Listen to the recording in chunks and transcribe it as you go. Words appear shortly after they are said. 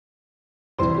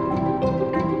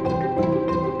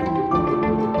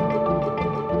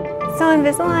So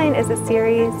Invisalign is a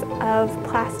series of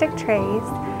plastic trays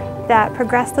that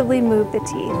progressively move the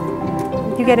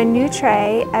teeth. You get a new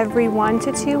tray every 1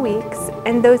 to 2 weeks,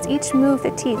 and those each move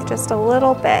the teeth just a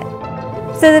little bit.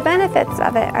 So the benefits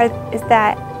of it is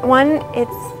that, one,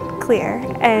 it's clear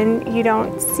and you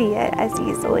don't see it as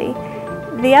easily.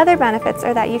 The other benefits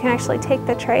are that you can actually take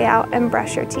the tray out and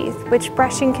brush your teeth, which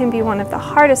brushing can be one of the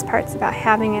hardest parts about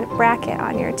having a bracket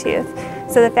on your tooth.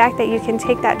 So the fact that you can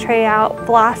take that tray out,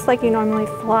 floss like you normally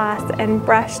floss, and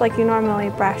brush like you normally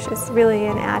brush is really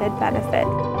an added benefit.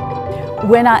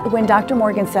 When Dr.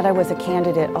 Morgan said I was a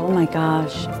candidate, oh my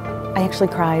gosh, I actually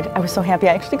cried. I was so happy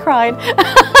I actually cried.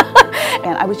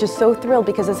 And I was just so thrilled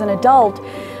because as an adult,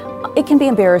 it can be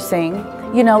embarrassing.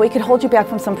 You know, it could hold you back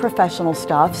from some professional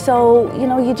stuff. So, you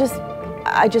know,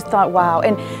 I just thought, wow.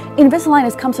 And Invisalign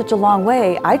has come such a long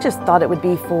way. I just thought it would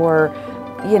be for,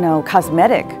 you know,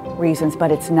 cosmetic reasons,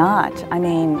 but it's not. I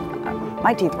mean,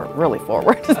 my teeth were really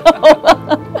forward. So.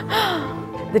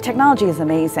 The technology is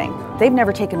amazing. They've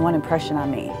never taken one impression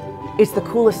on me. It's the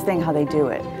coolest thing how they do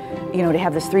it. You know, to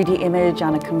have this 3D image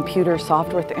on a computer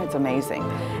software thing, it's amazing.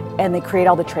 And they create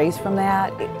all the trays from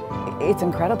that. It's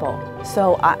incredible.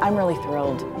 So I'm really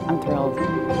thrilled. I'm thrilled.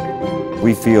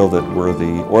 We feel that we're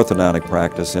the orthodontic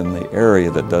practice in the area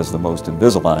that does the most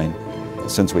Invisalign.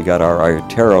 Since we got our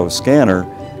iTero scanner,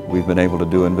 we've been able to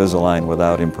do Invisalign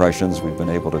without impressions. We've been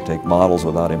able to take models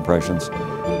without impressions.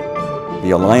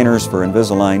 The aligners for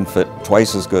Invisalign fit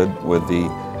twice as good with the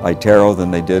iTero than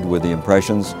they did with the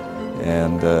impressions,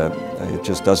 and it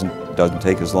just doesn't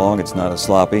take as long, it's not as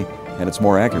sloppy, and it's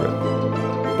more accurate.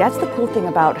 That's the cool thing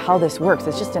about how this works.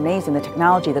 It's just amazing, the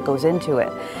technology that goes into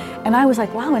it. And I was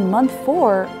like, wow, in month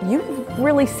 4, you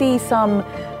really see some,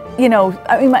 you know,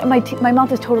 I mean, my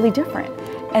mouth is totally different.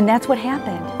 And that's what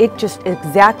happened. It just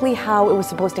exactly how it was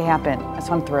supposed to happen.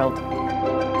 So I'm thrilled.